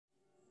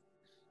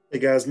Hey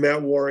guys,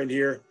 Matt Warren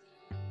here.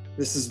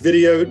 This is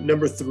video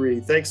number 3.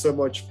 Thanks so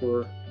much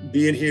for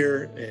being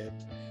here and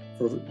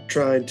for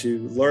trying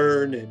to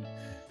learn and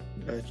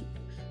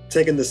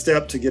taking the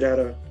step to get out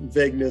of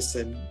vagueness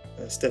and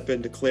step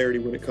into clarity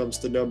when it comes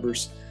to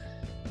numbers.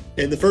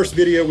 In the first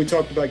video, we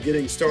talked about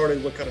getting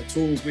started, what kind of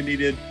tools we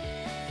needed,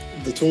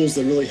 the tools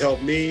that really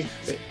helped me.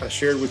 I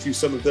shared with you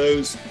some of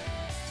those.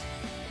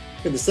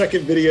 In the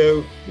second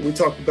video, we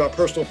talked about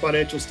personal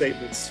financial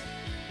statements.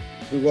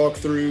 We walked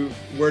through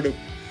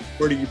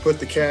where do you put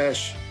the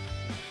cash?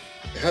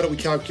 How do we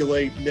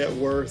calculate net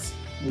worth?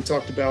 We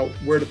talked about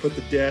where to put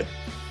the debt.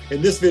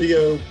 In this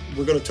video,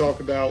 we're going to talk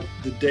about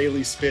the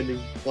daily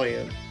spending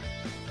plan.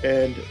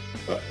 And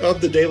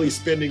of the daily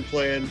spending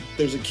plan,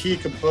 there's a key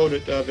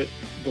component of it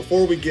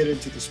before we get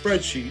into the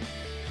spreadsheet.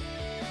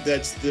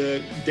 That's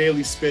the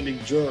daily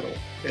spending journal.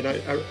 And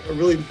I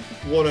really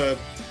want to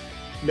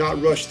not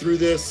rush through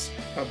this.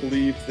 I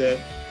believe that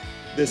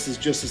this is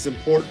just as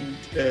important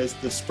as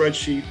the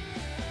spreadsheet.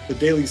 The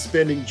daily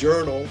spending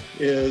journal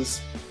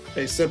is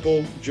a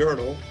simple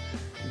journal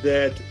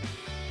that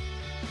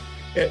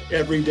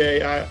every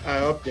day I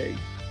update.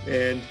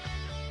 And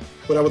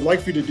what I would like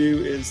for you to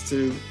do is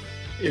to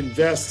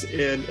invest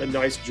in a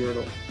nice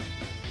journal.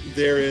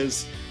 There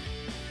is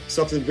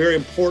something very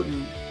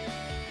important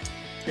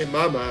in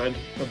my mind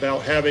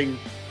about having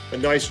a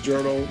nice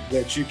journal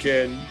that you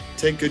can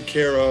take good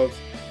care of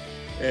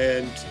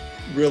and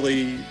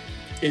really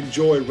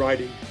enjoy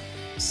writing.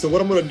 So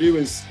what I'm going to do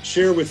is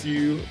share with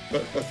you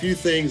a few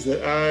things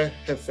that I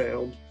have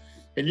found.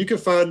 And you can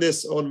find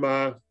this on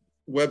my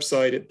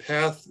website at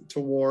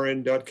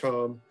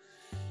pathtowarren.com.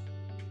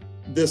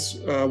 This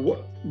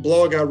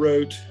blog I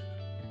wrote,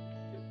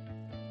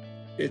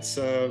 it's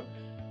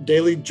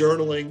daily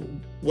journaling,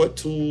 what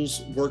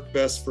tools work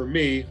best for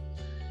me.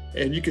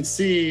 And you can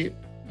see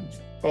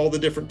all the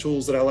different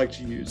tools that I like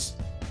to use.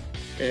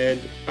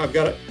 And I've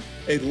got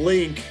a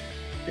link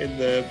in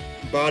the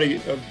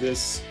body of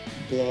this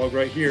blog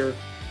right here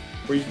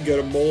where you can go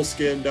to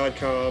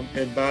moleskine.com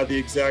and buy the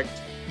exact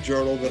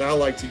journal that I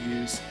like to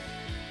use.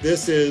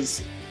 This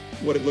is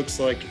what it looks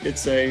like.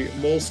 It's a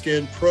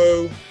Moleskine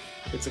Pro.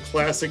 It's a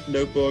classic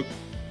notebook.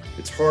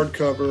 It's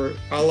hardcover.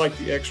 I like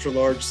the extra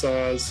large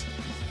size.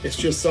 It's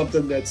just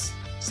something that's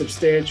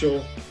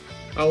substantial.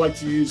 I like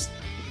to use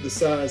the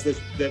size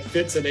that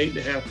fits an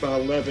 8.5 by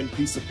 11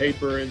 piece of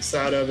paper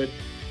inside of it.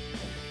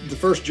 The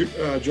first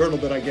journal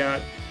that I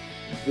got,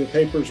 the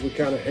papers would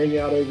kind of hang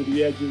out over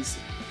the edges.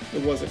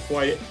 It wasn't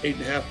quite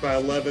 8.5 by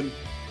 11,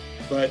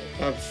 but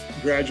I've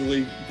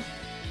gradually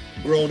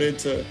grown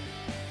into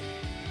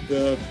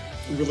the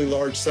really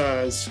large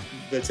size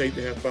that's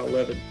 8.5 by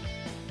 11,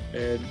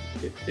 and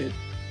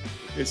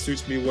it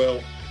suits me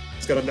well.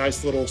 It's got a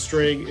nice little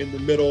string in the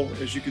middle,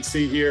 as you can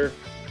see here.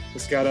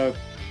 It's got a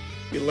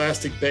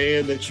elastic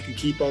band that you can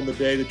keep on the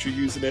day that you're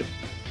using it,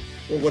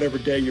 or whatever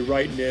day you're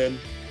writing in.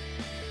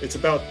 It's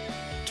about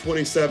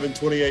 27,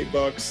 28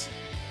 bucks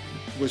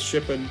with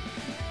shipping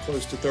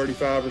close to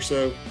 35 or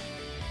so.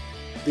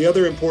 The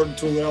other important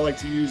tool that I like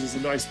to use is a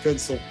nice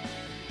pencil.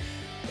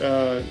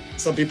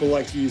 Some people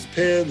like to use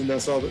pens and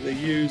that's all that they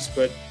use,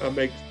 but I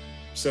make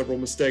several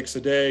mistakes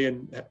a day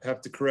and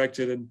have to correct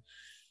it. And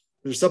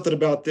there's something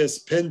about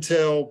this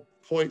Pentel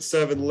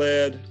 0.7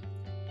 lead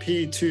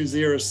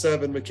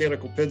P207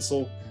 mechanical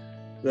pencil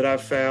that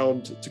I've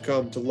found to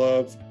come to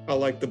love. I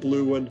like the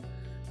blue one.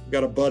 I've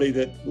got a buddy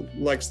that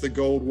likes the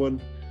gold one.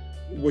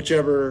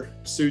 Whichever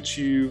suits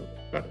you.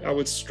 I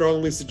would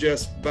strongly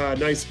suggest buy a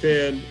nice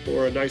pen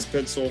or a nice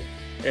pencil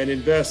and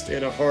invest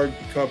in a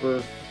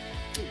hardcover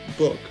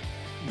book.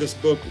 This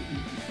book,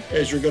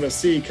 as you're going to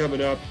see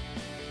coming up,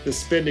 the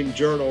spending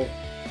journal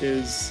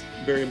is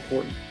very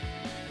important.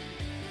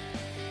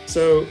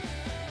 So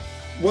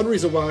one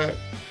reason why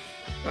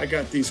I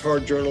got these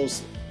hard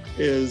journals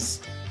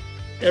is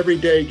every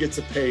day gets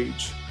a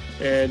page.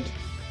 And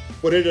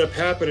what ended up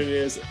happening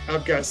is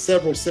I've got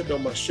several sitting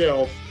on my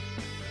shelf.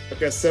 I've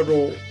got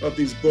several of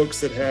these books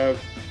that have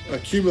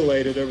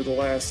accumulated over the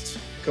last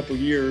couple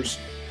years,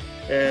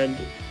 and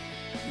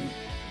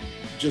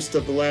just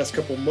of the last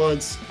couple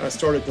months, I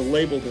started to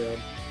label them,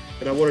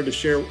 and I wanted to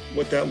share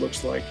what that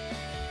looks like.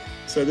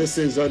 So this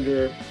is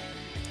under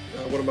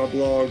one of my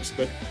blogs,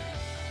 but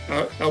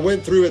I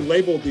went through and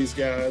labeled these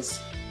guys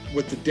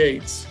with the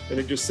dates, and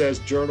it just says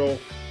journal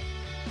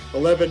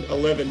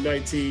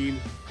 11/11/19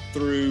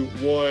 through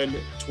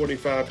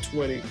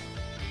 1/25/20,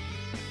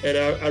 and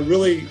I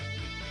really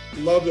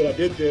love that I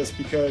did this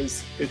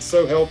because it's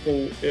so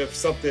helpful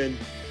if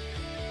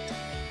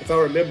I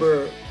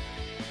remember,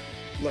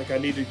 like I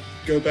need to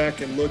go back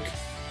and look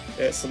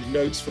at some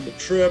notes from the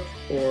trip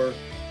or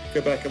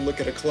go back and look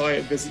at a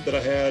client visit that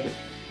I had,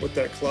 what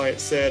that client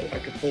said, I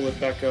could pull it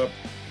back up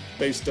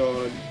based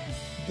on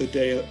the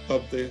day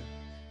of the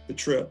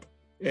trip.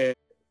 And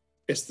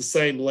it's the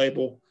same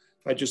label.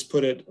 I just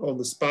put it on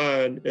the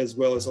spine as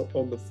well as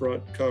on the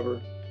front cover.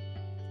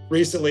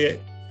 Recently,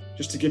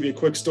 just to give you a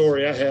quick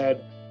story,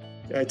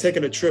 I'd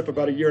taken a trip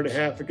about 1.5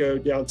 years ago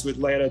down to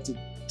Atlanta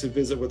to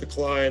visit with a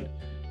client,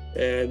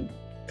 and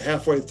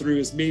halfway through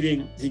his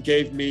meeting, he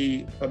gave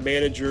me a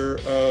manager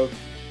of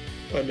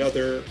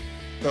another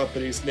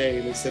company's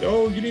name and said,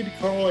 "Oh, you need to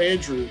call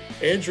Andrew.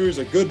 Andrew's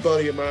a good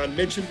buddy of mine.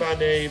 Mentioned my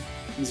name.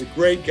 He's a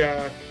great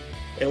guy."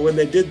 And when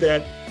they did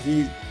that,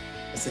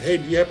 I said, "Hey,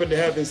 do you happen to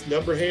have his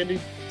number handy?"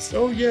 He said,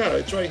 "Oh yeah,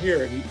 it's right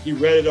here." And he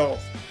read it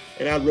off.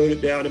 And I wrote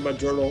it down in my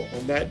journal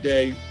on that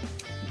day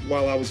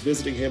while I was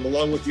visiting him,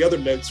 along with the other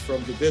notes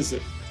from the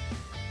visit.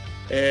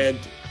 And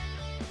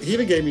he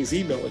even gave me his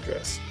email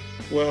address.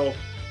 Well,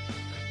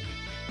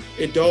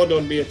 it dawned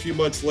on me a few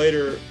months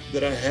later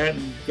that I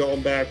hadn't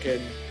gone back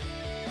and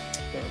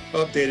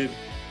updated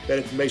that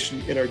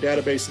information in our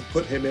database and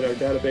put him in our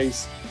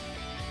database.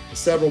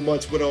 Several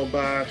months went on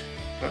by.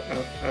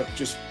 I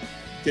just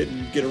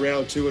didn't get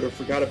around to it or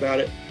forgot about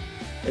it.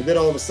 And then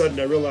all of a sudden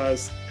I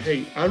realized,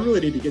 hey, I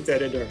really need to get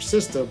that into our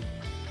system.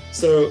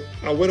 So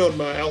I went on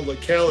my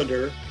Outlook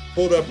calendar,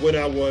 pulled up when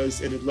I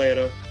was in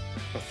Atlanta.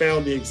 I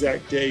found the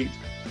exact date,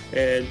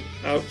 and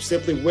I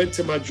simply went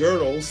to my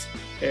journals.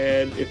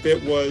 And if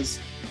it was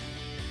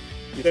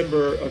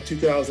December of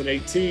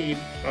 2018,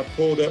 I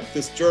pulled up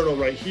this journal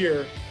right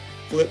here,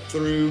 flipped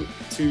through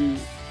to,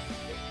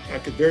 I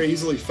could very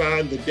easily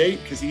find the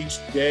date because each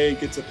day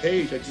gets a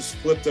page. I just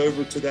flipped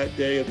over to that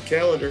day of the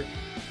calendar,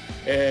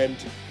 and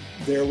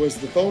there was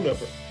the phone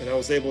number, and I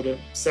was able to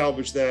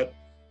salvage that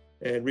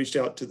and reached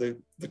out to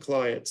the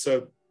client.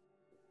 So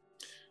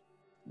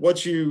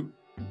once you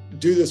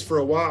do this for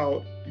a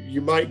while,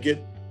 you might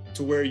get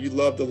to where you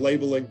love the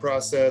labeling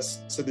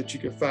process so that you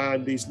can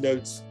find these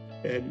notes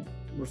and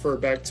refer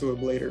back to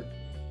them later.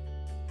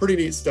 Pretty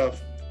neat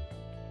stuff.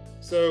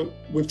 So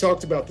we've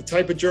talked about the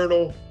type of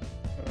journal,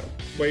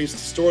 ways to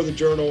store the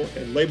journal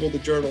and label the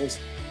journals.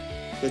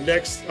 The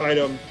next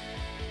item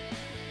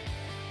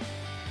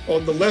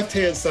on the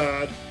left-hand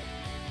side,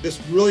 this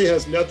really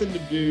has nothing to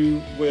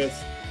do with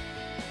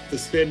the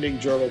spending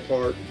journal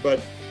part,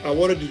 but I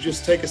wanted to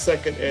just take a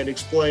second and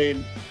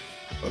explain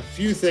a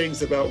few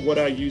things about what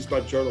I use my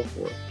journal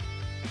for.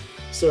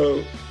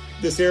 So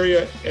this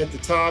area at the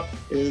top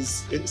it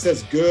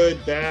says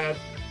good, bad.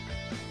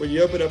 When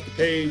you open up the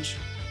page,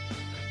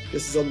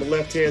 this is on the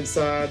left-hand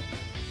side.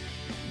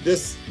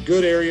 This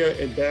good area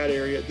and bad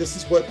area, this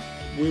is what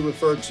we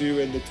refer to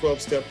in the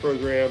 12-step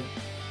program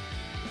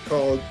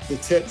called the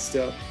 10th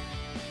step.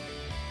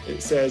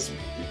 It says,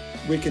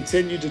 we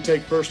continue to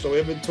take personal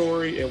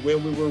inventory, and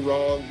when we were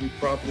wrong, we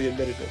promptly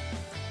admitted it.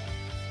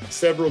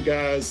 Several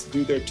guys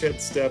do their 10th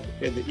step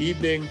in the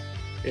evening.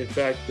 In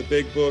fact, the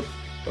big book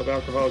of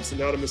Alcoholics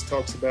Anonymous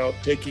talks about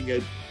taking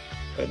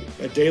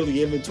a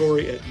daily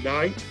inventory at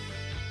night.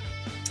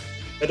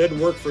 That doesn't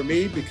work for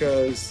me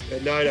because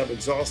at night I'm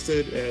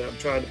exhausted and I'm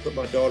trying to put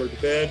my daughter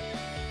to bed,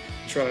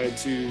 trying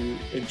to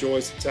enjoy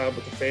some time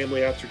with the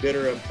family after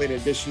dinner. I'm cleaning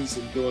dishes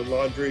and doing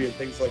laundry and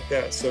things like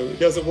that. So it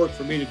doesn't work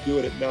for me to do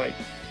it at night.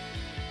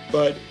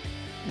 But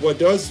what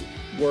does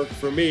work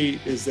for me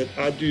is that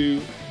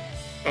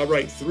I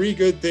write 3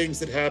 good things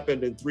that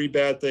happened and 3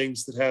 bad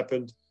things that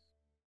happened.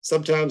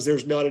 Sometimes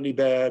there's not any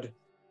bad,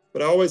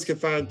 but I always can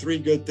find 3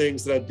 good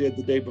things that I did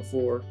the day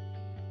before.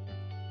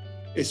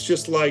 It's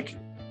just like,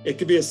 it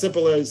could be as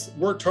simple as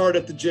worked hard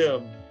at the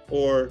gym,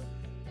 or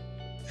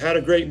had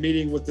a great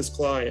meeting with this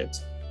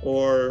client,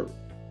 or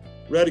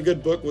read a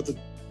good book with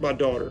my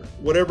daughter.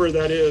 Whatever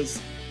that is,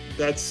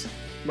 that's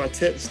my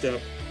 10th step.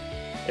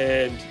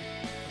 And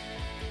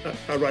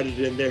I write it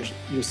in there.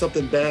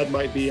 Something bad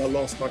might be I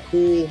lost my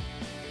cool,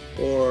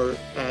 or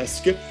I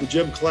skipped the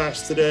gym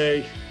class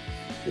today.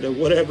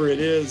 Whatever it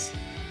is,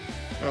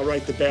 I'll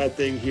write the bad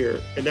thing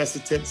here. And that's the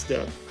 10th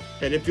step.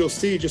 And if you'll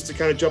see, just to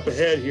kind of jump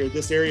ahead here,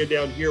 this area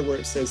down here where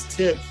it says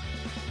 10th,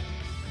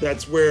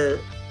 that's where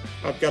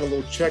I've got a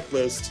little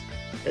checklist.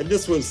 And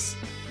this was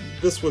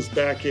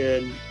back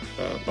in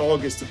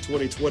August of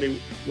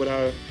 2020 when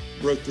I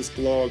wrote this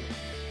blog.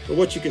 But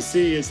what you can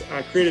see is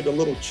I created a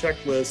little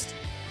checklist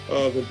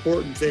of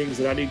important things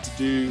that I need to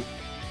do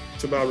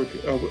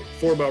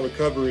for my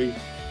recovery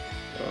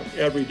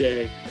every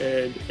day.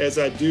 And as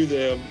I do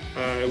them,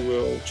 I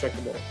will check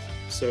them off.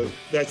 So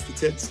that's the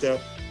 10th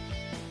step.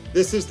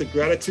 This is the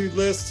gratitude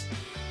list.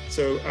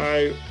 So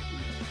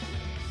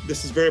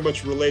this is very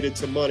much related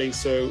to money.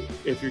 So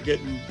if you're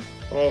getting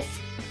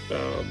off,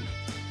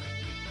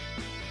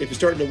 if you're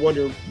starting to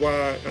wonder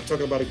why I'm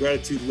talking about a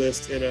gratitude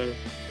list in a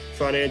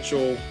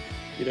financial,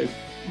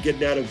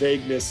 getting out of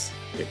vagueness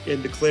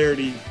into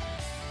clarity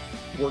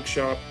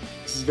workshop,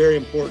 this is very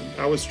important.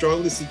 I would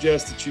strongly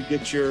suggest that you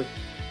get your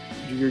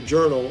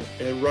journal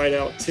and write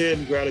out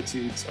 10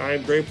 gratitudes. I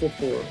am grateful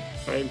for,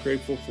 I am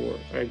grateful for,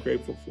 I am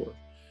grateful for.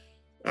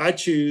 I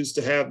choose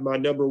to have my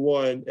number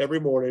 1 every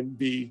morning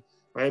be,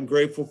 I am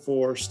grateful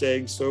for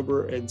staying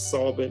sober and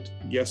solvent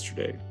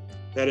yesterday.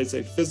 That is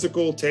a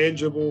physical,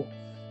 tangible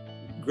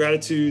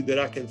gratitude that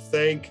I can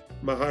thank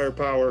my higher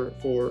power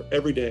for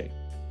every day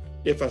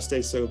if I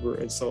stay sober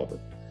and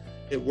solvent.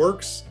 It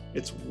works.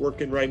 It's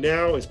working right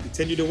now. It's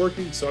continued to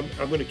working. So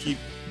I'm going to keep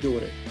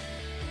doing it.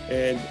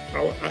 And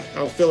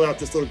I'll fill out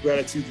this little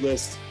gratitude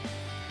list.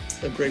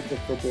 I'm grateful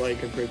for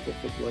blank. I'm grateful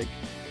for blank.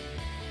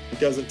 It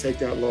doesn't take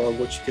that long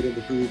once you get in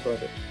the groove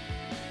of it.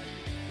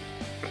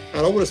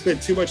 I don't want to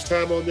spend too much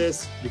time on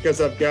this because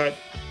I've got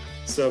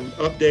some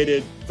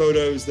updated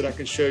photos that I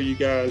can show you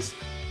guys.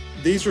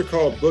 These are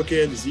called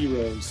bookend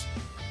zeros.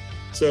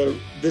 So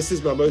this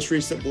is my most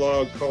recent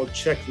blog called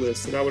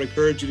Checklist, and I would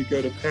encourage you to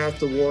go to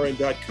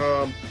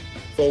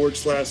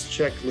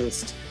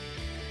pathtowarren.com/checklist.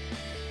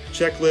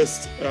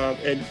 Checklist,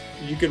 and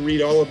you can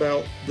read all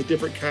about the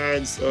different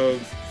kinds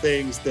of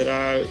things that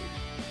I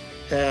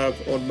have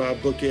on my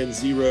bookend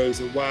zeros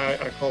and why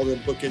I call them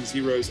bookend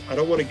zeros. I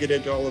don't want to get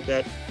into all of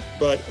that,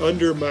 but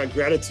under my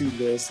gratitude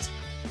list,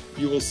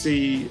 you will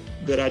see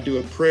that I do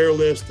a prayer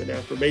list, an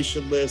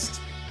affirmation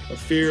list, a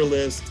fear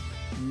list,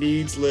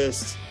 needs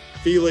list,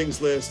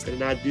 feelings list,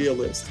 and an idea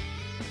list.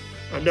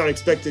 I'm not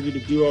expecting you to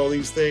do all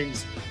these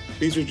things.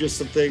 These are just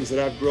some things that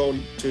I've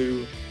grown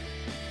to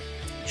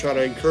try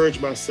to encourage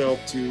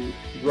myself to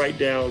write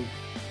down,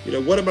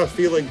 what am I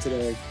feeling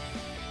today?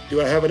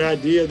 Do I have an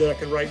idea that I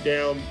can write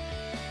down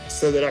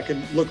so that I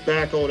can look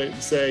back on it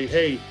and say,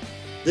 hey,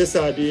 this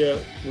idea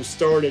was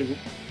started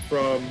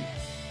from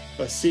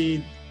a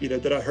seed,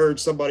 that I heard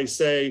somebody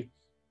say,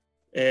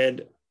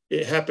 and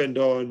it happened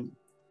on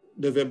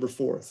November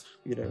 4th,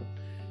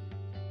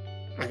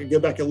 I can go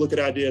back and look at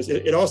ideas.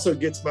 It also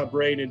gets my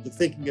brain into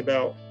thinking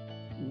about,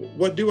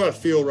 what do I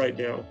feel right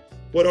now?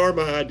 What are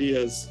my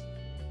ideas?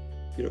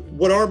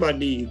 What are my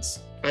needs?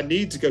 I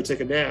need to go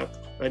take a nap.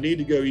 I need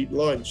to go eat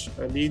lunch.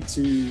 I need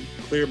to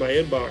clear my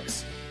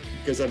inbox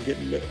because I'm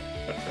getting,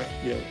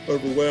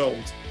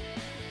 overwhelmed.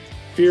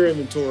 Fear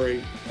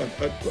inventory,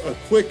 a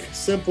quick,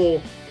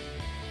 simple,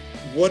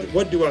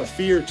 what do I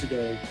fear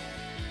today?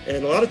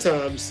 And a lot of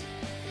times,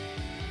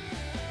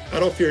 I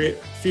don't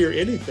fear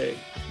anything,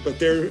 but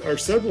there are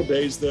several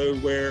days though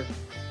where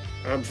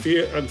I'm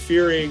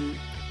fearing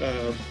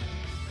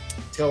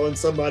telling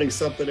somebody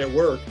something at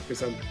work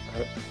because I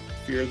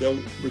fear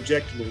they'll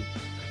reject me.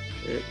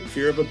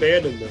 Fear of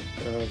abandonment.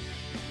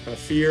 I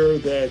fear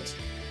that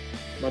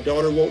my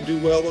daughter won't do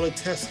well on a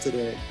test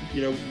today.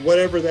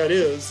 Whatever that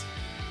is.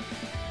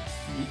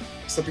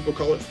 Some people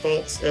call it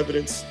false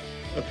evidence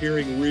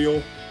appearing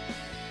real.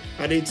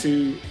 I need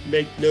to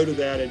make note of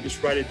that and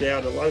just write it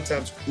down. A lot of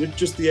times,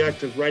 just the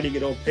act of writing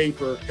it on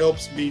paper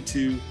helps me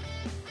to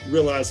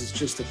realize it's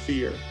just a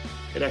fear,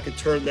 and I can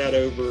turn that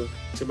over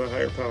to my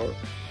higher power.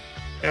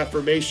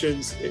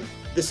 Affirmations.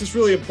 This is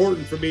really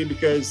important for me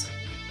because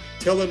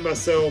telling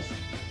myself,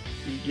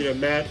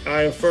 Matt,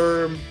 I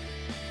affirm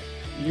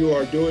you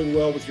are doing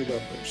well with your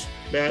numbers.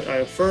 Matt, I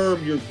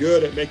affirm you're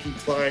good at making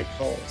client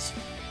calls.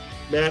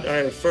 Matt, I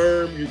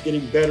affirm you're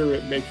getting better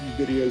at making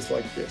videos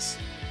like this.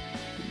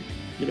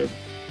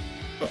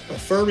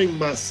 Affirming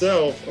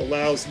myself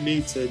allows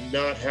me to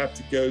not have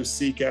to go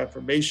seek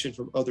affirmation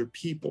from other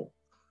people,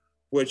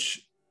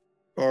 which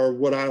are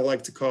what I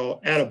like to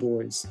call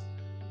attaboys.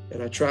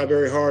 And I try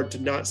very hard to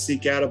not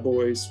seek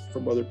attaboys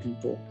from other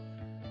people.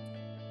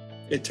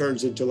 It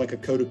turns into like a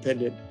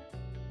codependent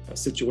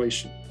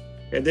situation.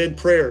 And then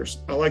prayers.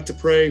 I like to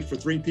pray for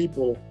 3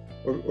 people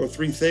or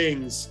 3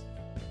 things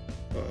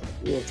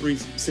or 3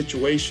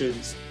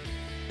 situations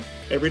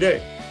every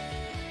day.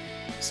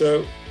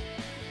 So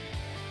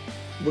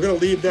we're going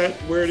to leave that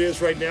where it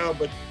is right now,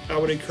 but I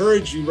would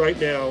encourage you right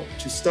now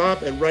to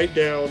stop and write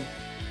down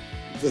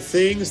the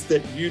things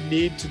that you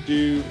need to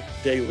do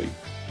daily.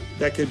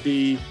 That could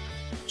be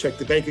check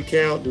the bank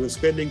account, do a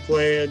spending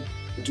plan,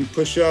 do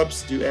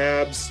push-ups, do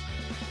abs,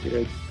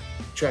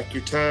 track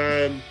your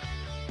time.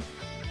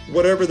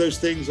 Whatever those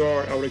things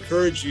are, I would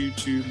encourage you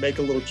to make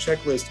a little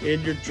checklist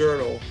in your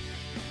journal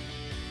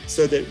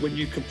so that when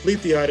you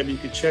complete the item, you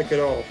can check it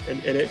off.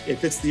 And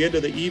if it's the end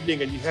of the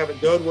evening and you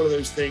haven't done one of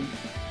those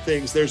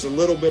things, there's a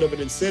little bit of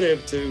an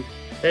incentive to,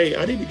 hey,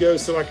 I need to go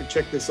so I can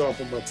check this off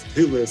on my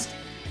to-do list.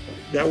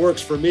 That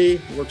works for me.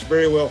 It works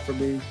very well for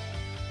me.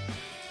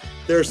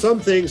 There are some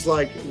things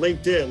like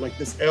LinkedIn, like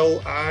this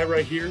LI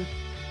right here.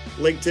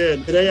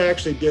 LinkedIn. Today I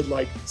actually did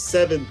like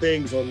 7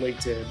 things on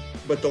LinkedIn,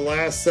 but the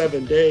last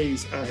 7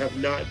 days I have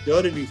not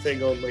done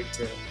anything on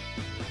LinkedIn.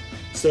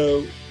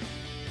 So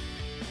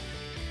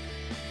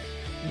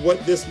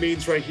what this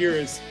means right here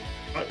is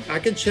I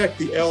can check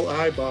the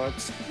LI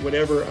box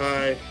whenever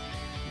I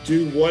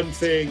do one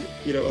thing,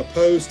 a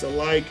post, a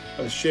like,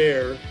 a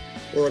share,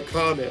 or a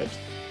comment.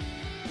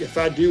 If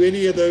I do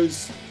any of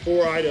those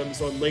 4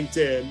 items on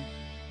LinkedIn,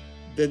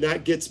 then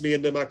that gets me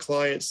into my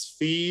client's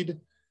feed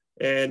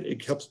and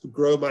it helps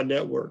grow my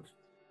network.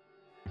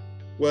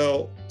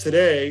 Well,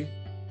 today,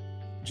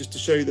 just to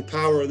show you the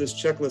power of this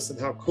checklist and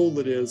how cool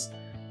it is,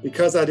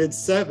 because I did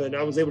 7,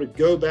 I was able to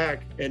go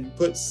back and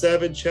put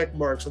 7 check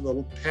marks on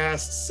the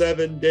past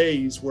 7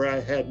 days where I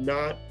had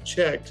not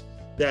checked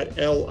that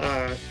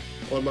LI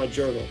on my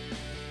journal.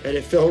 And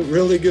it felt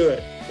really good.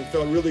 It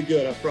felt really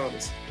good, I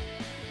promise.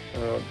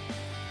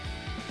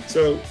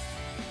 So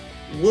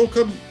we'll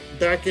come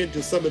back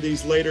into some of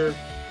these later.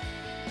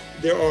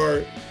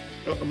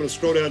 I'm going to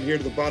scroll down here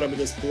to the bottom of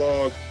this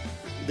blog.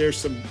 There's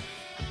some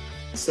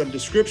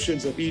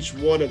descriptions of each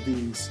one of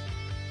these.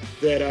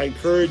 that I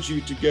encourage you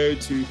to go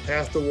to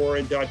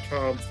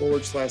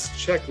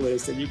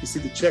pathtowarren.com/checklist, and you can see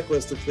the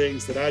checklist of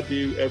things that I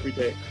do every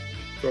day,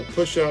 from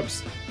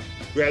push-ups,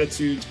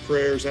 gratitudes,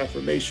 prayers,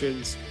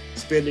 affirmations,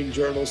 spending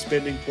journal,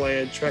 spending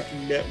plan,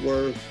 tracking net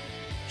worth,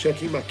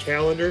 checking my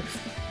calendar.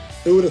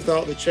 Who would have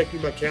thought that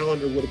checking my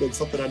calendar would have been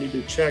something I need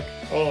to check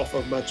off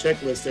of my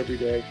checklist every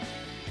day?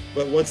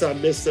 But once I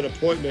missed an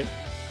appointment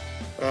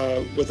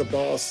with a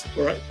boss,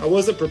 or I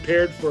wasn't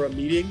prepared for a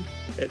meeting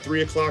at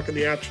 3 o'clock in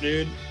the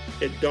afternoon,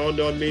 it dawned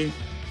on me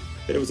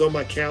that it was on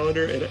my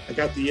calendar, and I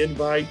got the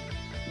invite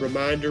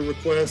reminder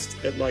request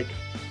at like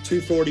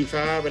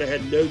 2:45, and I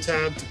had no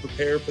time to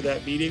prepare for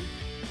that meeting.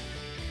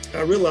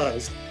 I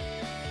realized,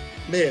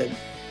 man,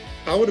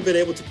 I would have been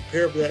able to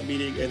prepare for that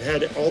meeting and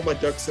had all my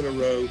ducks in a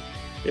row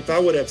if I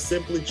would have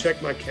simply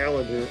checked my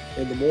calendar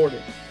in the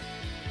morning.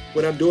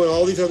 When I'm doing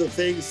all these other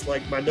things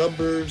like my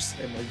numbers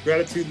and my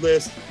gratitude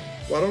list,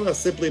 why don't I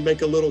simply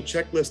make a little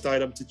checklist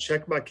item to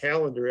check my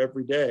calendar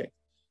every day?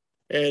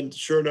 And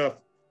sure enough,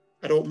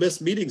 I don't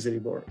miss meetings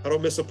anymore. I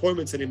don't miss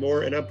appointments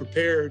anymore. And I'm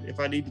prepared if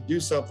I need to do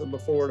something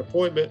before an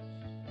appointment.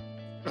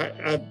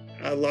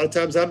 A lot of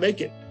times I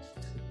make it.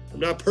 I'm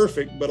not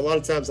perfect, but a lot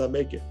of times I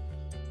make it.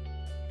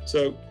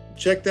 So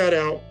check that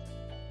out.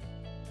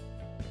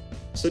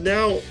 So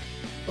now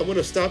I'm going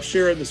to stop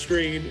sharing the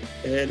screen,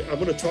 and I'm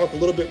going to talk a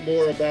little bit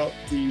more about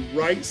the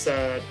right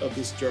side of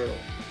this journal.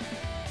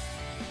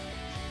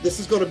 This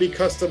is going to be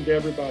custom to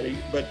everybody,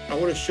 but I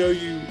want to show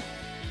you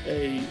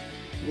a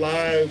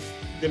live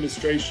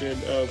demonstration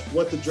of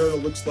what the journal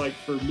looks like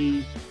for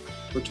me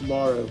for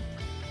tomorrow.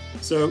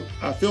 So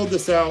I filled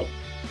this out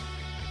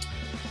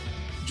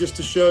just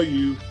to show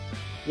you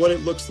what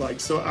it looks like.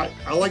 So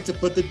I like to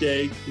put the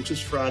day, which is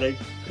Friday,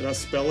 and I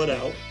spell it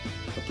out.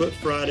 I put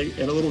Friday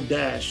and a little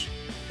dash.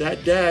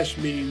 That dash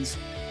means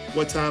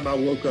what time I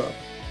woke up.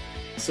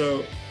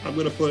 So I'm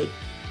going to put,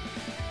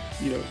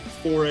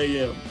 4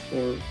 a.m.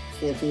 or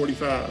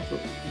 4:45 or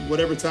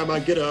whatever time I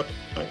get up.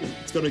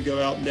 It's going to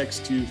go out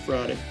next to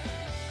Friday.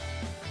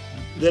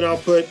 Then I'll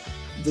put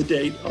the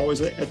date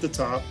always at the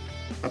top.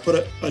 I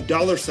put a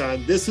dollar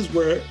sign. This is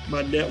where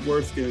my net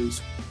worth goes.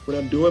 When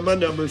I'm doing my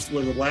numbers,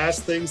 one of the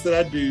last things that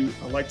I do,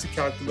 I like to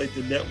calculate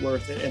the net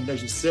worth. And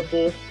there's a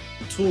simple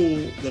tool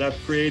that I've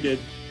created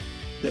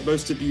that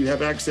most of you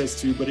have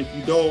access to, but if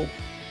you don't,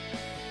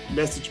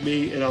 message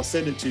me and I'll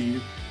send it to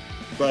you.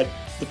 But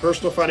the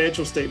personal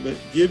financial statement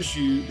gives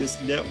you this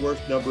net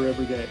worth number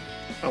every day.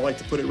 I like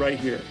to put it right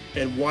here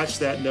and watch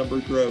that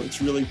number grow.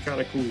 It's really kind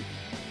of cool.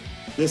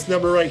 This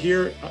number right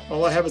here,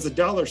 all I have is a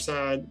dollar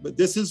sign, but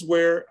this is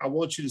where I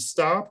want you to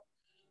stop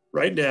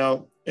right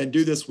now and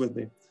do this with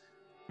me.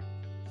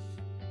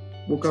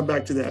 We'll come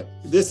back to that.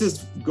 This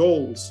is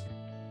goals.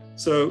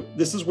 So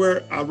this is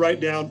where I write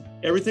down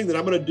everything that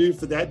I'm going to do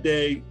for that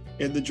day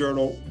in the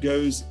journal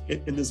goes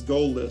in this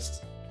goal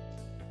list.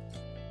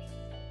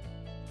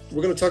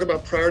 We're going to talk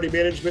about priority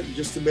management in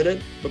just a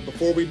minute, but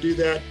before we do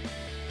that,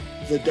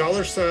 the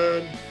dollar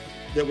sign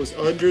that was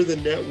under the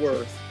net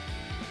worth,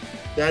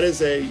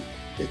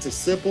 it's a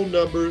simple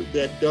number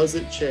that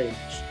doesn't change,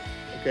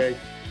 okay?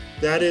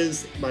 That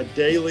is my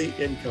daily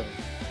income.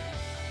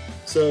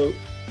 So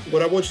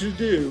what I want you to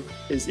do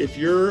is, if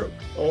you're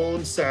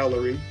on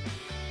salary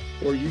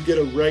or you get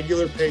a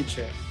regular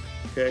paycheck,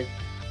 okay,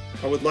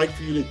 I would like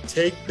for you to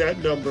take that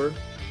number,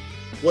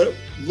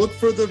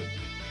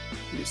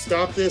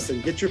 stop this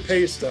and get your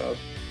pay stub,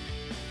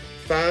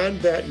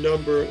 find that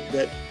number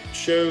that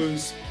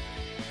shows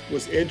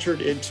was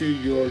entered into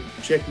your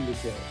checking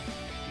account.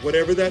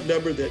 Whatever that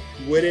number that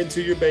went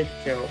into your bank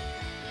account,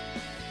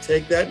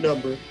 take that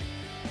number,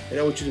 and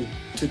I want you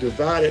to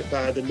divide it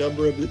by the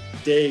number of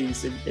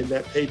days in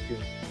that pay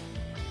period.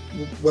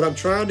 What I'm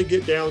trying to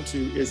get down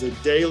to is a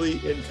daily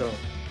income.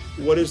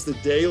 What is the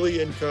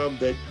daily income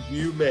that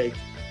you make,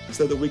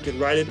 so that we can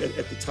write it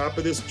at the top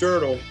of this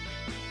journal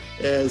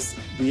as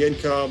the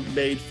income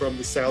made from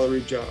the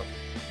salary job.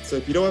 So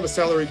if you don't have a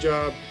salary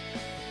job,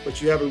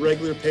 but you have a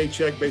regular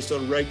paycheck based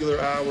on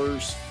regular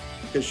hours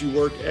because you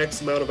work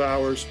X amount of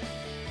hours,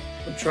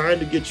 I'm trying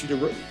to get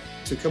you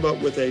to come up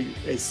with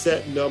a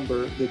set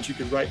number that you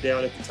can write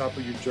down at the top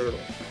of your journal.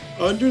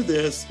 Under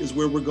this is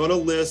where we're going to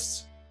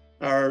list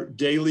our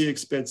daily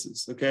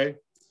expenses, okay?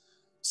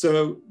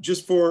 So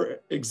just for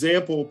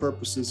example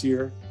purposes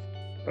here,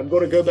 I'm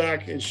going to go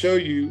back and show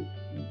you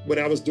when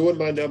I was doing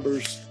my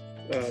numbers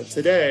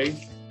today,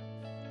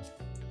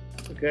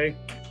 okay?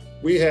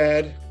 We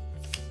had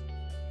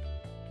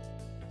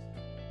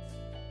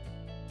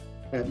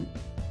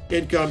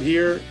income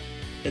here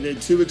and then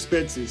two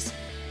expenses.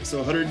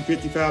 So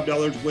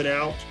 $155 went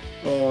out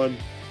on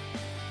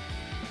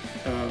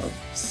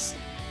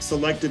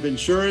selective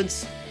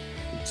insurance,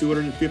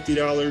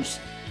 $250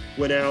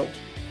 went out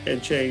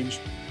and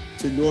changed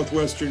to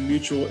Northwestern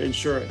Mutual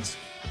Insurance.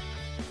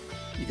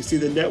 You can see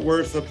the net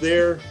worth up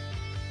there,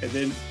 and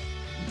then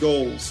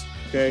goals,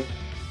 okay?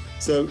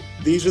 So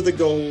these are the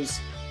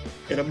goals,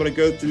 and I'm going to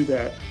go through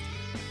that.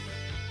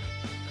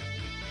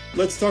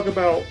 Let's talk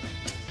about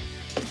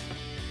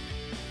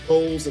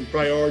goals and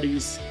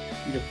priorities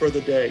for the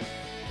day.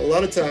 a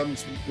lot of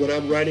times when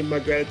I'm writing my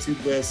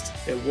gratitude list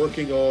and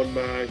working on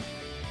my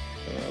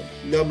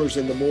numbers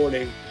in the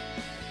morning,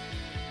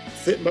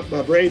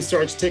 my brain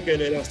starts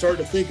ticking and I start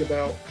to think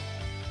about,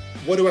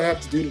 what do I have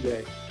to do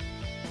today?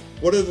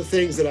 What are the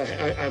things that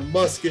I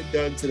must get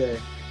done today?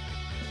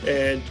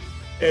 And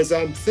as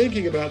I'm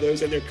thinking about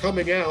those and they're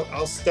coming out,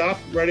 I'll stop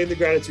writing the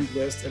gratitude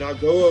list and I'll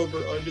go over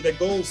under the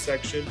goals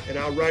section and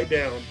I'll write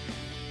down,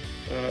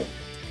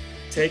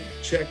 take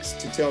checks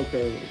to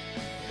telco.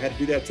 I had to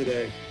do that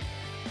today.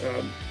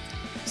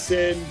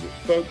 Send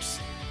folks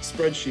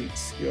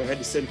spreadsheets. I had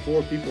to send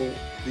 4 people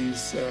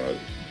these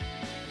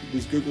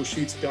Google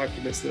Sheets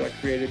documents that I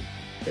created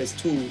as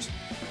tools.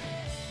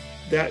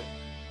 That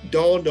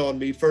dawned on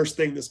me first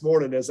thing this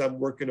morning as I'm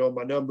working on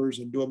my numbers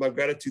and doing my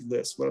gratitude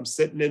list. When I'm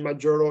sitting in my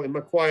journal in my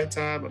quiet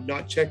time, I'm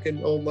not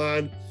checking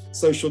online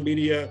social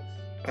media.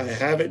 I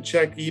haven't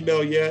checked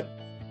email yet.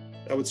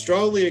 I would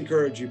strongly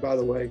encourage you, by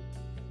the way,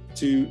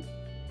 to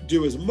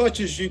do as much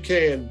as you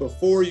can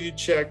before you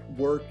check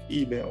work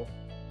email.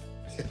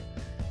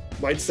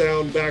 Might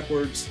sound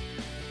backwards,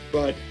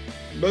 but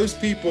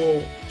most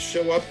people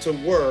show up to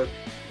work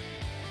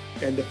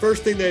and the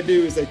first thing they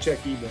do is they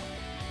check email.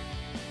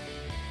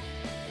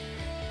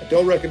 I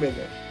don't recommend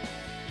that.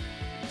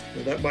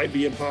 Now, that might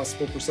be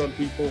impossible for some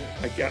people.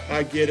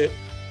 I get it.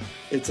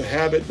 It's a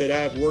habit that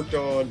I've worked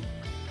on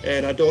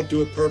and I don't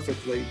do it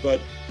perfectly,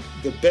 but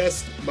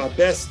my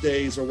best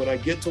days are when I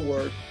get to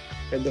work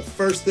and the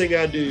first thing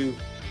I do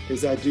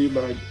is I do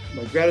my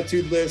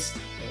gratitude list,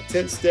 my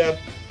 10th step.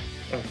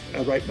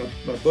 I write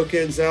my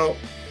bookends out,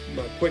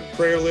 my quick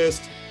prayer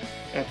list,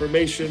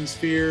 affirmations,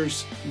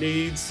 fears,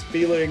 needs,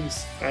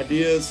 feelings,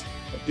 ideas.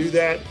 I do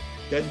that.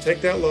 Doesn't take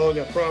that long,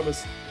 I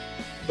promise.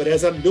 But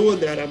as I'm doing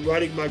that, I'm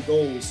writing my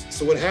goals.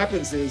 So what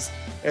happens is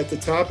at the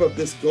top of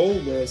this goal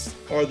list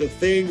are the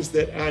things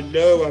that I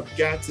know I've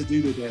got to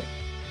do today.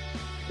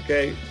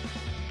 Okay?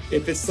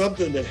 If it's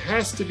something that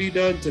has to be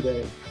done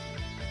today,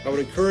 I would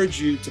encourage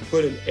you to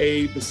put an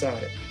A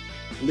beside it.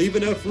 Leave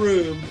enough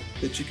room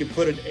that you can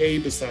put an A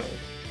beside it.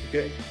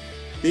 Okay?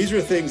 These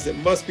are things that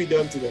must be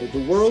done today.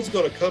 The world's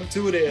going to come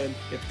to an end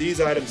if these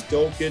items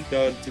don't get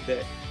done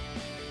today.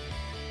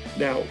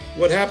 Now,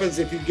 what happens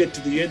if you get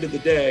to the end of the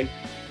day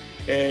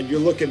and you're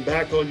looking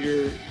back on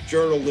your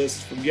journal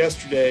list from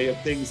yesterday of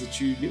things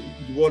that you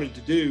wanted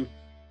to do?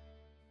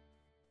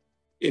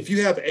 If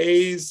you have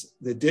A's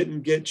that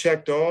didn't get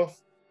checked off,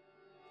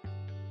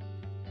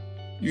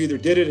 you either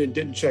did it and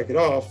didn't check it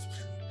off,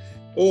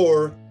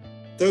 or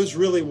those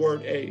really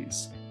weren't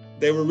A's.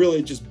 They were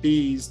really just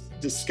B's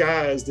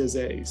disguised as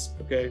A's,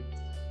 okay?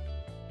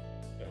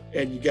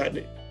 And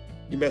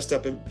you messed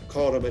up and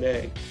called them an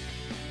A.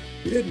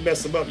 You didn't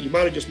mess them up. You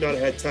might have just not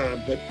had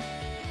time, but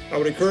I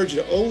would encourage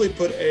you to only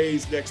put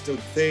A's next to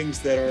things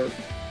that are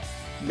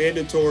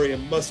mandatory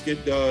and must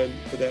get done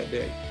for that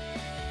day.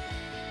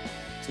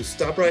 So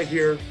stop right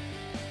here,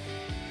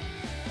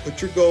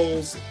 put your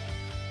goals,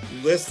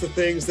 list the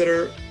things that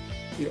are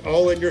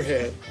all in your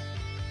head.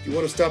 If you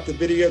want to stop the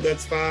video,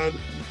 that's fine.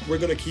 We're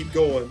going to keep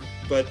going,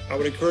 but I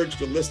would encourage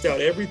you to list out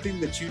everything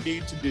that you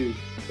need to do,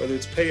 whether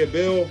it's pay a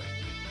bill,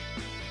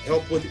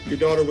 help with your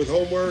daughter with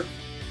homework,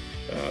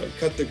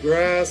 cut the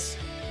grass,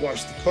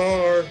 wash the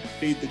car,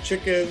 feed the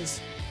chickens,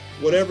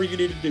 whatever you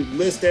need to do,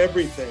 list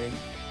everything.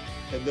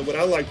 And then what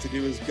I like to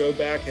do is go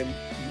back and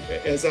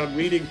as I'm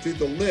reading through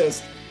the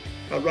list,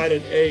 I write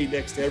an A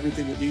next to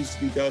everything that needs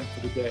to be done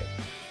for the day.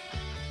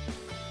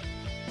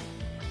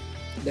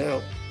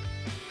 Now,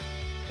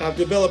 I've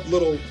developed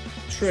little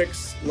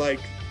tricks like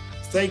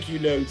thank you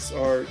notes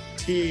are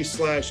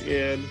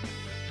T/N,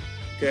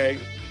 okay?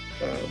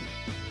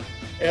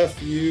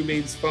 FU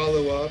means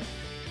follow up.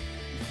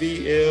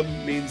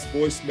 VM means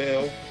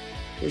voicemail.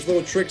 There's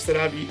little tricks that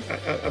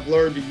I've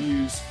learned to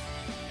use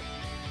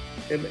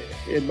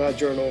in my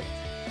journal.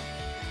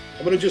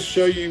 I'm going to just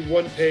show you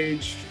one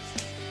page.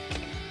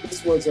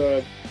 This was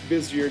a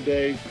busier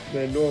day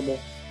than normal,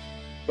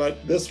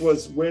 but this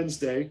was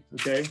Wednesday,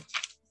 okay?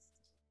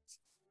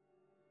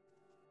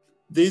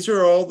 These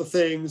are all the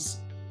things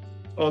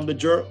on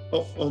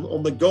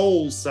the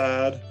goals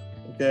side,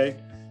 okay?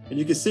 And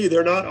you can see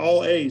they're not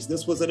all A's.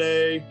 This was an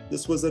A,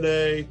 this was an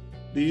A,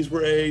 these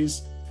were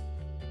A's.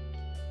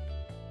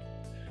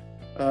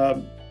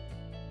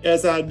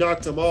 As I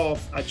knocked them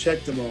off, I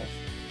checked them off,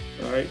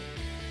 all right?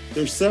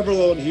 There's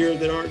several on here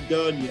that aren't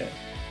done yet.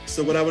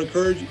 So what I would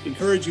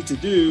encourage you to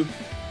do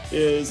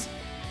is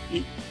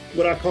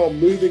what I call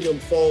moving them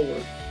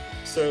forward.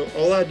 So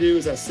all I do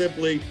is I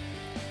simply,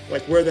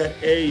 like where that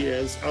A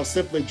is, I'll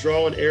simply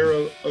draw an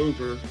arrow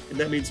over, and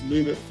that means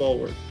move it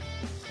forward.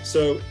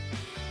 So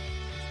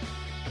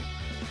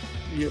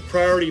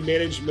priority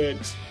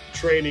management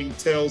training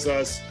tells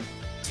us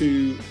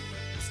to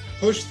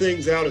push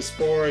things out as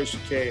far as you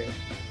can.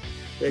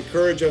 They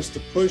encourage us to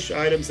push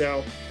items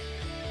out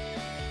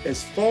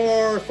as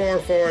far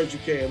as you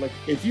can. Like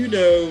if you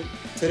know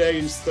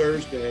today's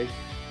Thursday,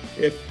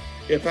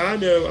 if I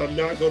know I'm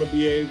not going to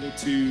be able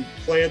to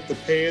plant the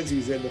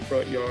pansies in the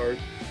front yard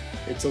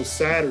until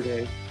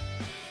Saturday,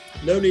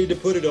 no need to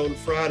put it on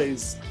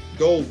Friday's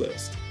goal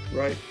list.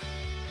 right?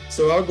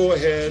 So I'll go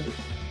ahead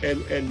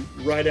and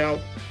write out,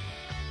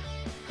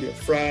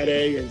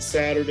 Friday and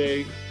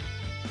Saturday.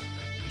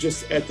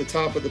 Just at the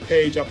top of the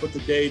page, I'll put the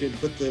date and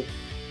put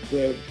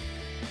the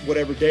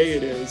whatever day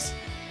it is.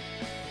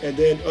 And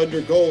then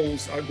under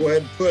goals, I'll go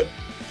ahead and put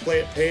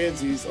plant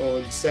pansies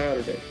on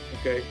Saturday,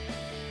 okay?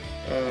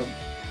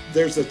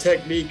 There's a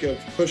technique of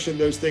pushing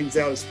those things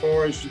out as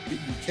far as you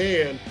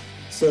can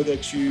so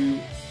that you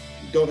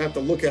don't have to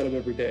look at them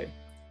every day.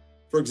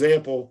 For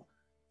example,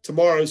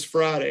 tomorrow's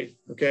Friday,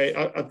 okay?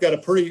 I've got a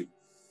pretty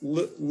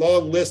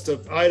long list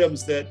of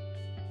items that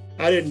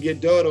I didn't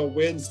get done on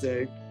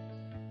Wednesday,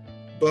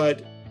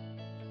 but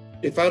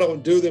if I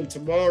don't do them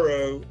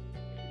tomorrow,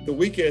 the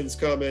weekend's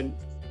coming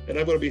and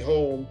I'm going to be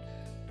home.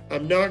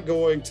 I'm not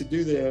going to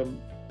do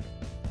them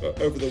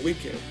over the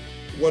weekend.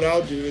 What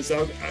I'll do is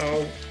I'll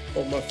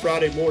on my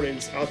Friday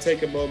mornings, I'll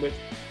take a moment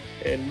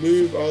and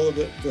move all of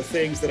the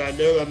things that I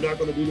know I'm not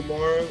going to do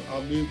tomorrow.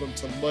 I'll move them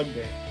to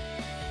Monday.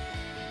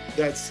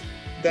 That's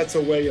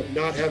a way of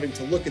not having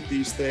to look at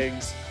these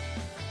things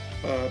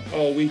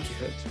all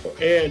weekend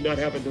and not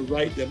having to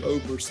write them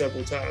over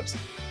several times.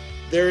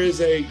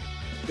 There's a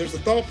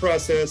thought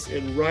process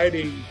in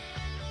writing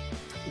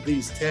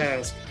these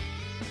tasks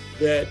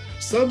that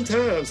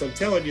sometimes, I'm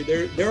telling you,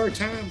 there are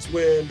times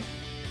when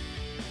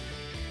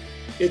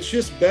it's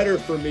just better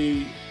for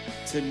me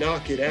to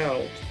knock it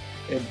out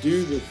and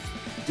do the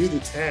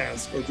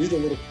task or do the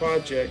little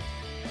project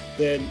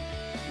than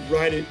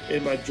write it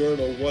in my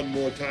journal one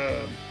more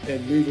time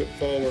and move it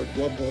forward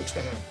one more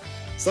time.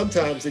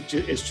 Sometimes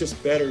it's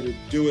just better to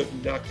do it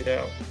and knock it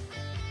out.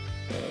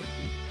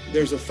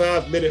 There's a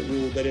 5-minute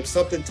rule that if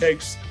something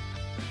takes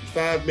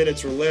 5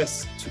 minutes or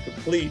less to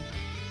complete,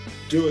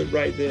 do it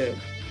right then.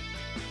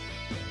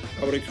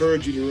 I would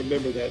encourage you to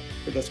remember that.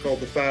 That's called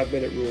the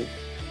 5-minute rule.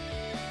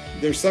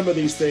 There's some of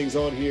these things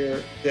on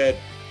here that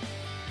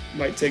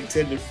might take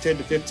 10 to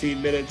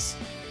 15 minutes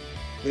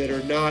that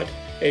are not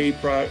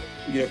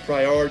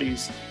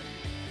priorities,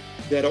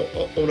 that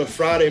on a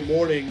Friday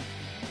morning,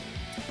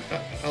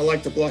 I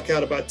like to block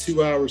out about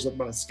 2 hours of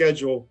my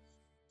schedule.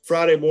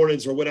 Friday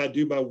mornings are when I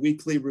do my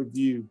weekly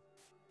review.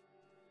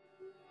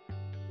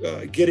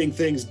 Getting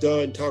things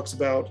done talks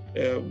about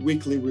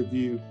weekly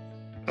review.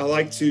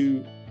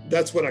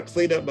 That's when I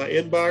clean up my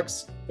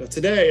inbox.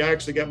 Today, I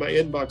actually got my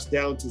inbox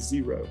down to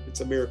 0.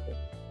 It's a miracle.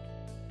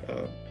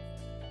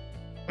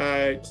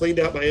 I cleaned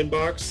out my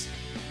inbox.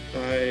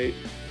 I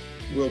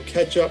will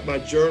catch up my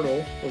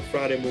journal on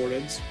Friday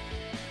mornings.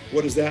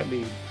 What does that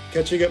mean?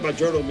 Catching up my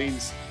journal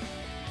means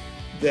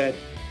that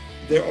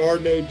there are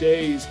no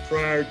days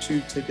prior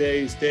to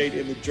today's date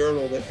in the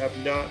journal that have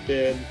not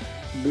been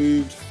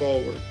moved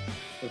forward,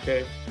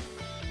 okay?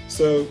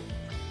 So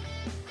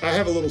I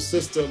have a little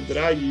system that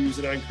I use,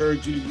 and I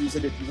encourage you to use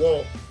it if you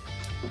want.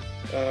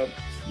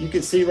 You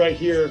can see right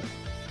here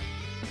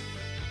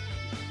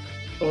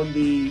on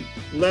the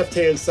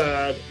left-hand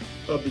side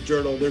of the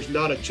journal, there's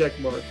not a check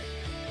mark.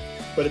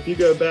 But if you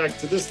go back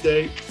to this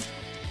date,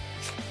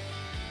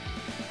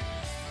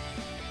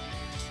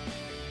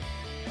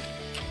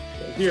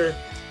 right here,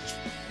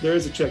 there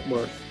is a check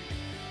mark,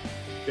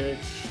 okay?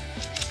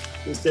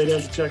 This date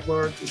has a check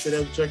mark, this date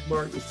has a check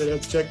mark, this date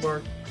has a check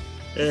mark.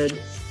 And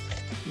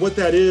what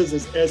that is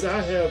as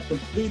I have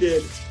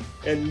completed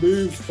and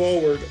moved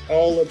forward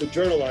all of the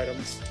journal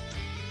items,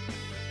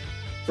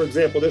 for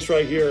example, this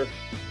right here,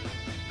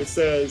 it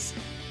says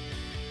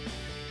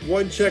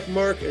 1 check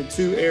mark and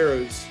 2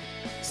 arrows.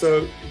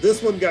 So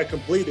this one got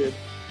completed.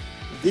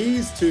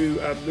 These 2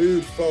 I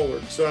moved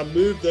forward. So I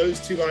moved those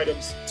 2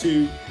 items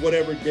to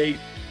whatever date,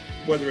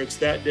 whether it's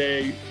that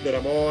day that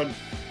I'm on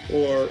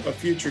or a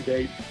future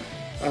date.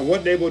 I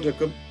wasn't able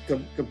to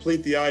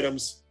complete the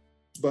items,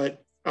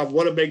 but I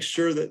want to make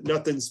sure that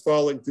nothing's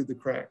falling through the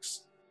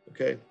cracks,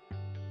 okay?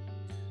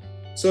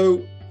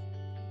 So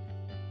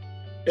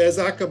as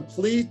I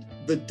complete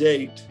the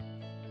date,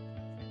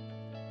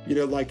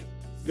 like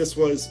this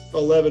was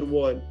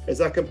 11/1, as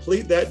I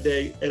complete that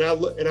date and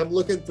I'm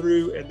looking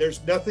through and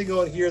there's nothing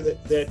on here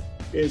that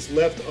is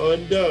left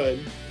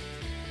undone,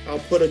 I'll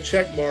put a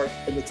check mark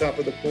in the top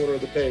of the corner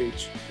of the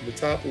page, in the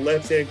top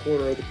left-hand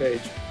corner of the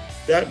page.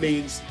 That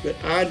means that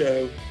I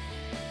know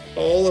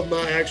all of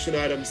my action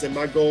items and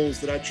my goals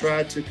that I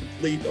tried to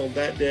complete on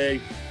that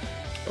day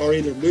are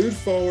either moved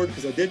forward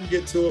because I didn't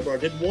get to them or I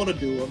didn't want to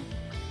do them.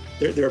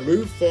 They're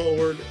moved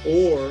forward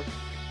or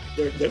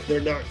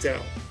they're knocked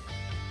out.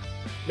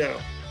 Now,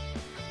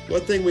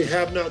 one thing we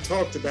have not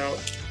talked about,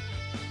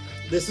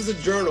 this is a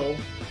journal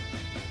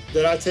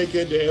that I take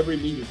into every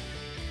meeting.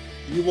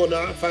 You will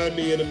not find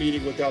me in a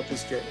meeting without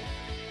this journal.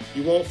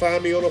 You won't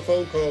find me on a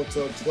phone call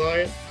to a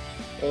client,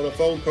 on a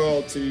phone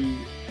call to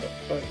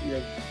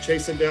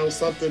chasing down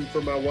something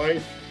for my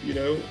wife,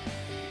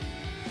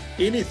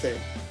 anything.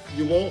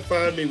 You won't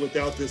find me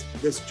without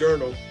this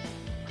journal.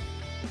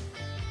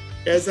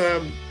 As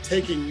I'm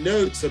taking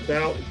notes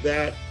about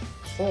that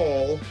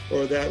call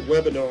or that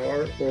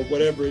webinar or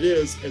whatever it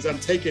is, as I'm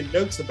taking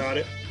notes about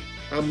it,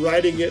 I'm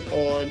writing it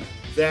on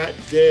that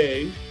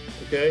day,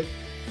 okay,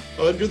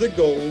 under the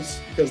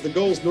goals, because the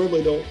goals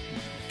normally don't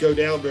go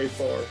down very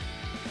far.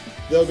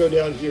 They'll go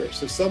down here.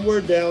 So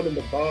somewhere down in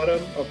the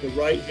bottom of the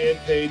right-hand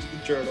page of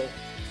the journal,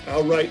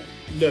 I'll write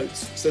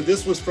notes. So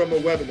this was from a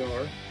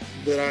webinar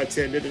that I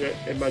attended,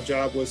 and my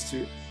job was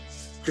to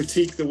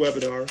critique the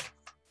webinar.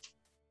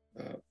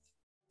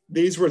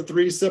 These were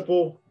 3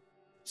 simple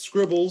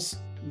scribbles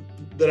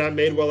that I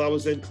made while I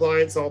was in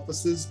clients'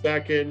 offices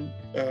back in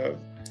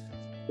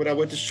when I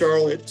went to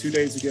Charlotte 2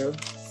 days ago.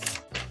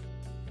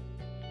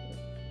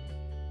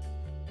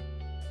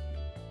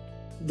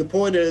 The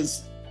point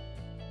is,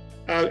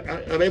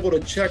 I'm able to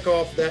check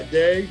off that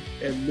day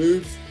and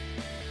move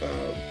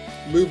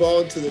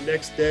on to the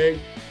next day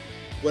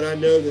when I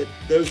know that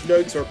those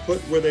notes are put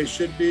where they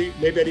should be.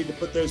 Maybe I need to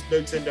put those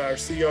notes into our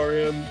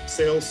CRM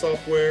sales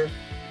software.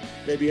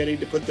 Maybe I need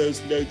to put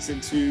those notes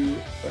into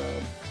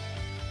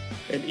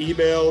an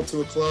email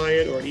to a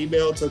client or an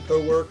email to a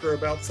coworker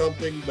about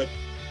something. But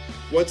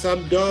once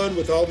I'm done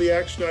with all the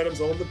action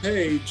items on the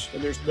page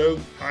and there's no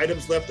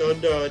items left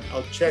undone,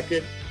 I'll check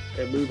it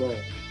and move on.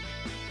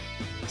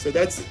 So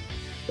that's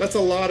a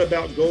lot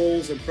about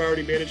goals and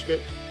priority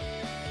management.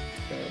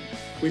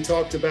 We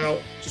talked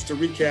about, just to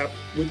recap,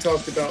 we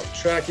talked about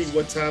tracking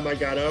what time I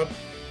got up.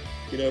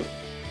 You know,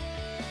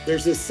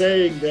 there's this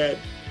saying that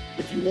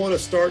if you want to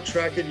start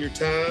tracking your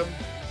time,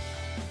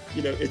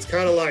 you know, it's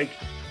kind of like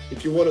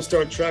if you want to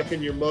start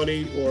tracking your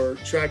money or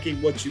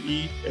tracking what you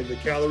eat and the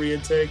calorie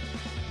intake,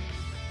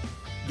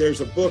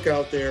 there's a book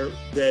out there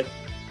that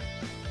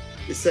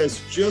it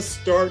says just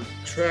start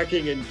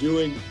tracking and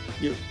doing,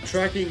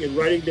 tracking and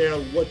writing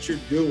down what you're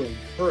doing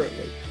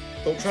currently.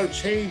 Don't try to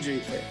change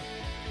anything.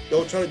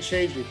 Don't try to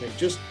change anything.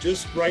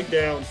 Just write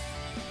down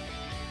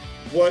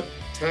what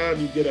time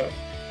you get up.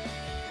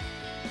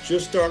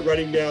 Just start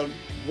writing down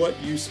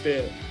what you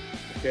spend,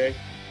 okay?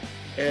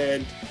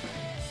 And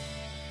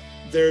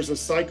there's a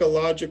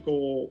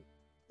psychological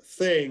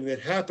thing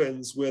that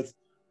happens with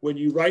when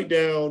you write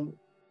down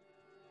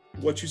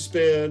what you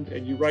spend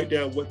and you write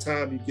down what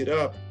time you get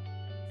up,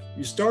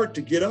 you start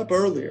to get up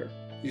earlier.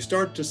 You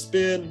start to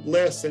spend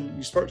less and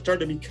you start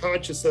to be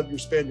conscious of your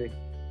spending.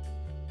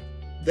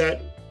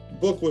 That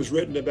book was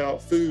written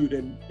about food,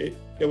 and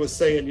it was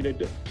saying, you know,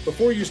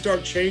 before you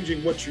start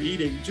changing what you're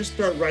eating, just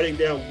start writing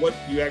down what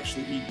you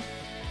actually eat.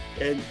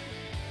 And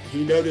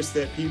he noticed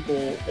that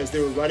people, as they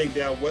were writing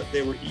down what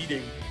they were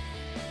eating,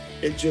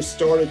 it just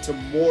started to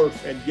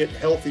morph and get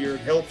healthier and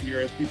healthier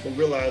as people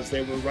realized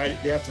they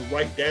have to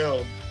write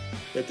down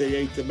that they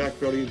ate the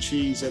macaroni and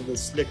cheese and the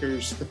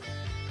Snickers.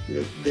 You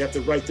know, they have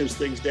to write those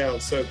things down.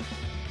 So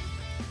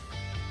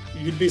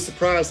you'd be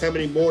surprised how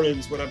many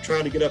mornings when I'm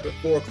trying to get up at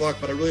 4 o'clock,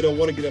 but I really don't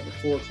want to get up at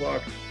 4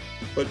 o'clock.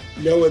 But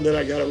knowing that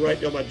I got to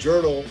write down my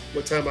journal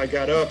what time I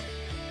got up,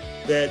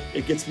 that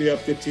it gets me up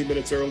 15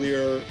 minutes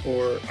earlier,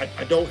 or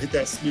I don't hit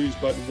that snooze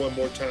button one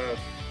more time.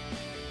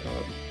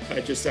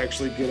 I just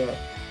actually get up.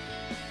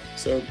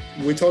 So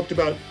we talked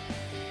about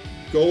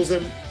goals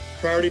and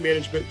priority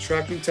management,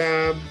 tracking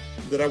time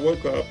that I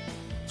woke up,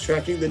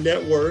 tracking the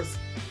net worth,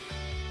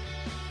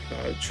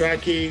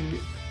 tracking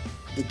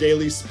the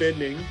daily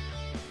spending.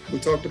 We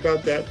talked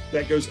about that.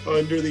 That goes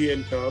under the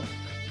income.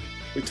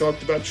 We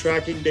talked about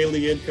tracking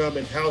daily income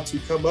and how to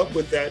come up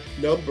with that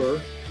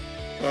number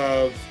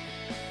of,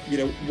 you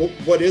know,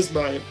 what is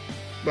my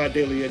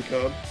daily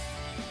income.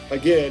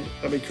 Again,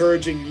 I'm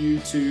encouraging you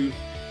to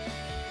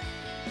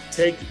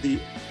take the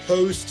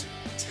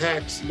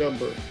post-tax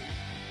number.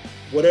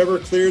 Whatever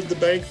cleared the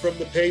bank from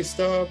the pay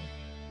stub,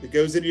 it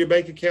goes into your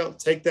bank account.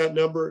 Take that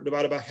number,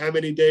 divided by how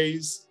many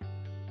days,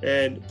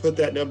 and put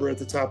that number at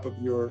the top of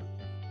your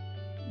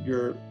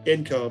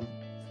income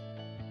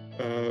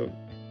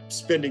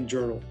spending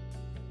journal.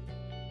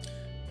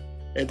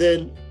 And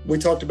then we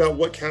talked about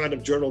what kind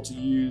of journal to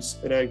use,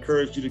 and I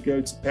encourage you to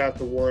go to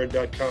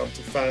pathtowarren.com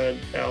to find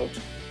out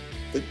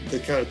the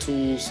kind of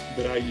tools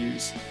that I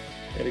use,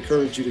 and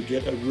encourage you to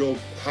get a real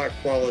high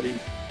quality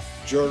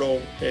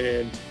journal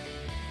and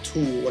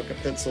tool like a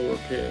pencil or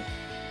pen.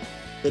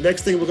 The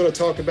next thing we're going to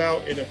talk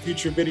about in a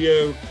future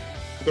video,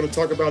 we're going to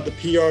talk about the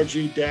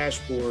PRG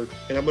dashboard,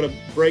 and I'm going to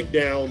break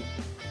down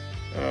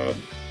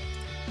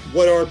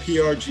what are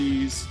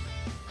PRGs,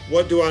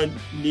 what do I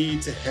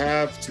need to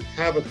have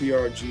a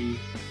PRG,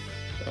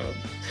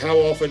 how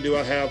often do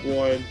I have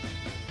one,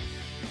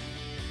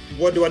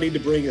 what do I need to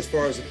bring as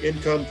far as an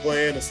income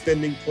plan, a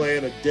spending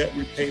plan, a debt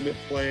repayment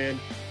plan,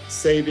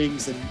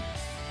 savings and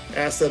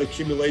asset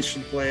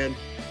accumulation plan.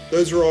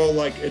 Those are all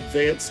like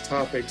advanced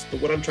topics, but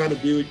what I'm trying to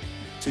do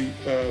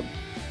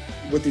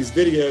with these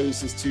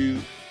videos is to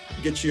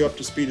get you up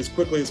to speed as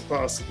quickly as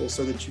possible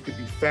so that you can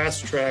be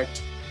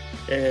fast-tracked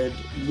and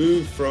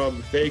move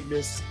from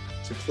vagueness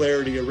to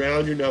clarity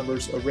around your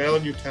numbers,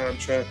 around your time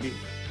tracking,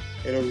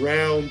 and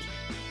around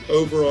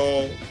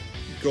overall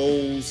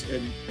goals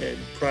and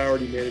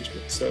priority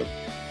management. So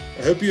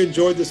I hope you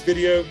enjoyed this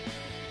video.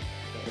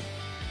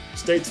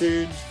 Stay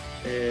tuned,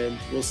 and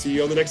we'll see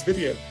you on the next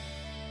video.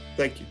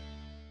 Thank you.